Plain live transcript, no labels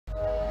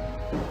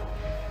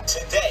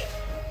Today,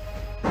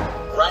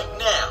 right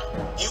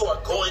now, you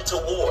are going to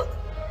war.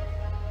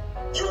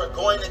 You are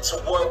going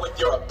into war with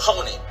your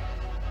opponent.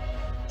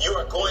 You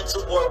are going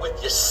to war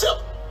with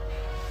yourself.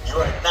 You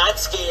are not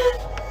scared.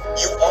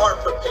 You are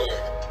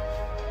prepared.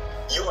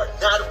 You are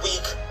not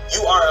weak.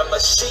 You are a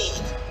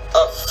machine,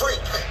 a freak.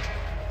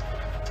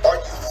 Are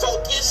you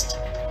focused?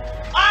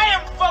 I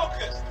am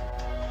focused.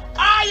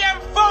 I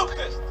am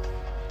focused.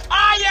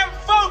 I am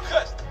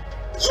focused.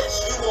 Yes,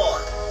 you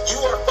are. You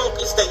are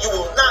focused, and you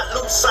will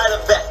not lose sight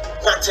of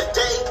that. Not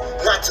today,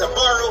 not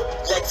tomorrow,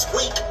 next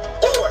week,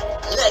 or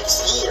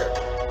next year.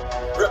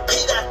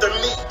 Repeat after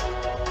me.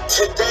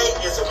 Today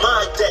is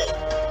my day.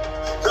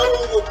 No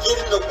one will get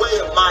in the way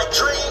of my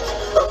dreams,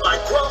 of my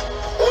growth,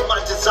 or my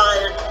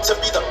desire to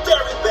be the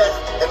very best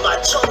in my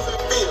chosen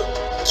field.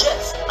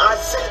 Yes, I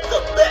said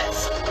the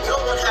best. No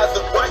one has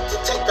the right to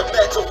take the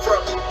mantle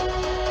from me.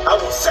 I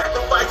will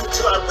sacrifice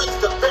until I reach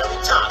the very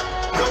top.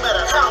 No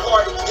matter how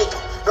hard it gets,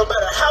 no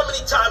matter how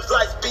many times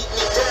life beat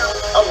me down,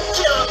 I will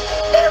get up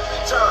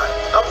every time.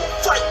 I will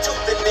fight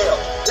tooth and nail.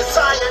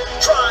 Desire,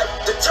 drive,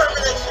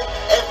 determination,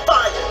 and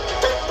fire.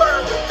 They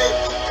burn within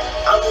me.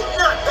 I will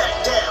not back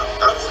down.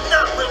 I will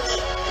not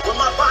relent. When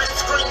my body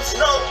screams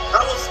no,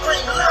 I will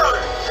scream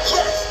louder.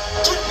 Yes,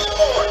 give me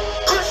more.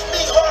 Push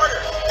me harder.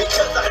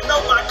 Because I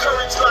know my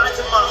courage lies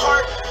in my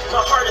heart.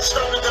 My heart is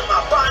stronger than my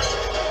body.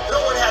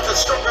 No one has a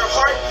stronger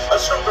heart, a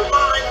stronger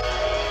mind.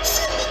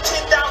 Send me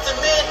 10,000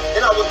 men,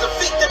 and I will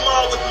defeat them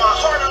all with my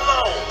heart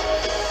alone.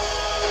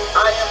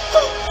 I am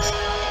focused.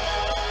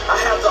 I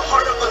have the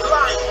heart of a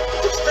lion,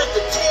 the strength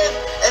of 10,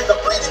 and the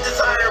bleeding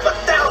desire of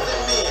 1,000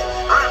 men.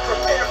 I am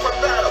prepared for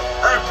battle.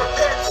 I am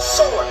prepared to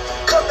soar.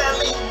 Come at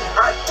me.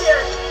 I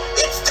dare you.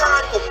 It's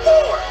time for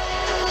war.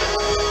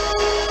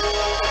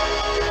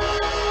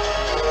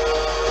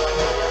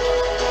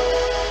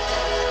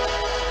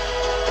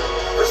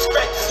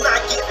 Respect is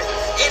not given.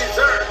 It is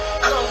earned.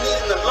 I don't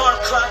need an alarm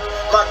clock.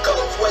 My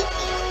goals wake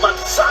me. My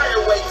desire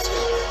wakes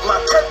me.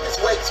 My purpose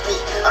wakes me.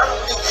 I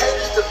don't need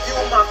haters to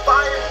fuel my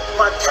fire.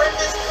 My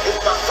purpose is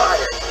my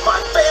fire. My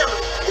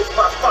family is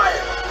my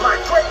fire. My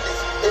greatness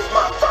is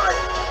my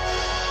fire.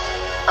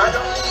 I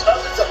don't need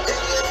others'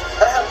 opinions.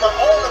 I have my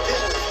own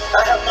opinions.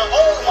 I have my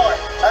own heart.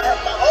 I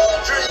have my own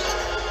dreams.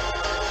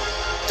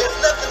 There's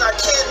nothing I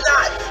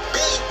cannot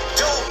be,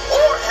 do,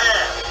 or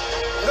have.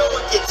 No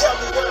one can tell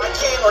me what I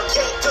can or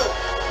can't do.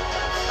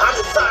 I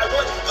decide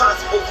what is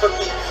possible for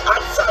me. I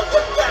decide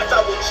what path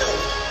I will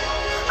choose.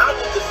 I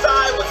will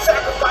decide what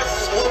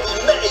sacrifices will be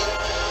made.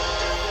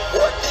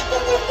 What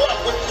people will walk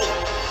with me.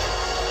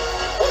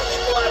 What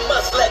people I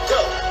must let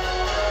go.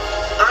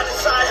 I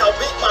decide how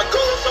big my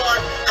goals are,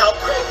 how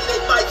crazy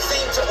they might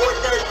seem to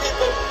ordinary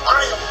people.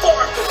 I am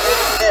far from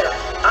ordinary.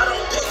 I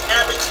don't pick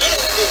average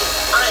anything.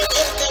 I am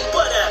anything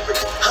but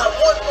average. I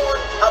want more,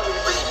 I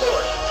will be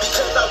more.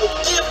 Because I will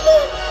give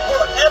more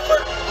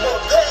effort,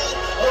 more pain,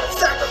 more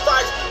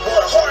sacrifice,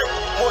 more heart,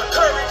 more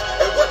courage,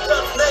 and what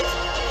comes next,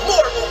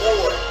 more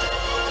reward.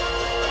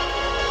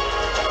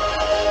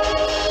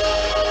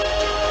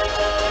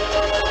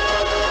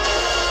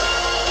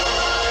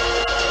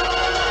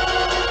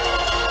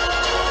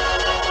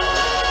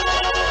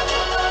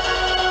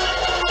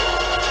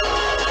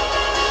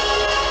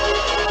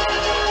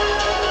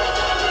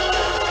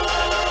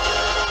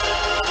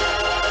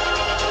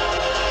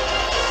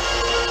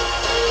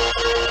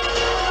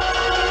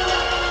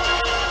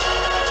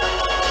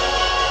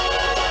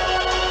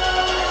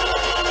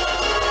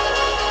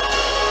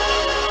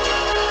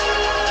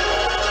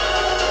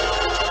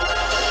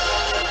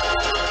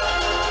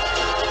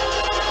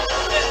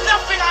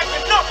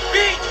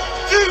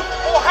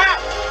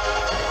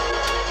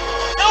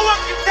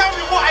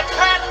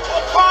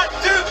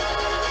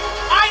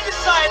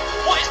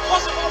 What is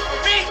possible for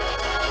me.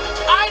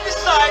 I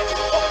decide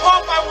what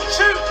path I will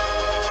choose.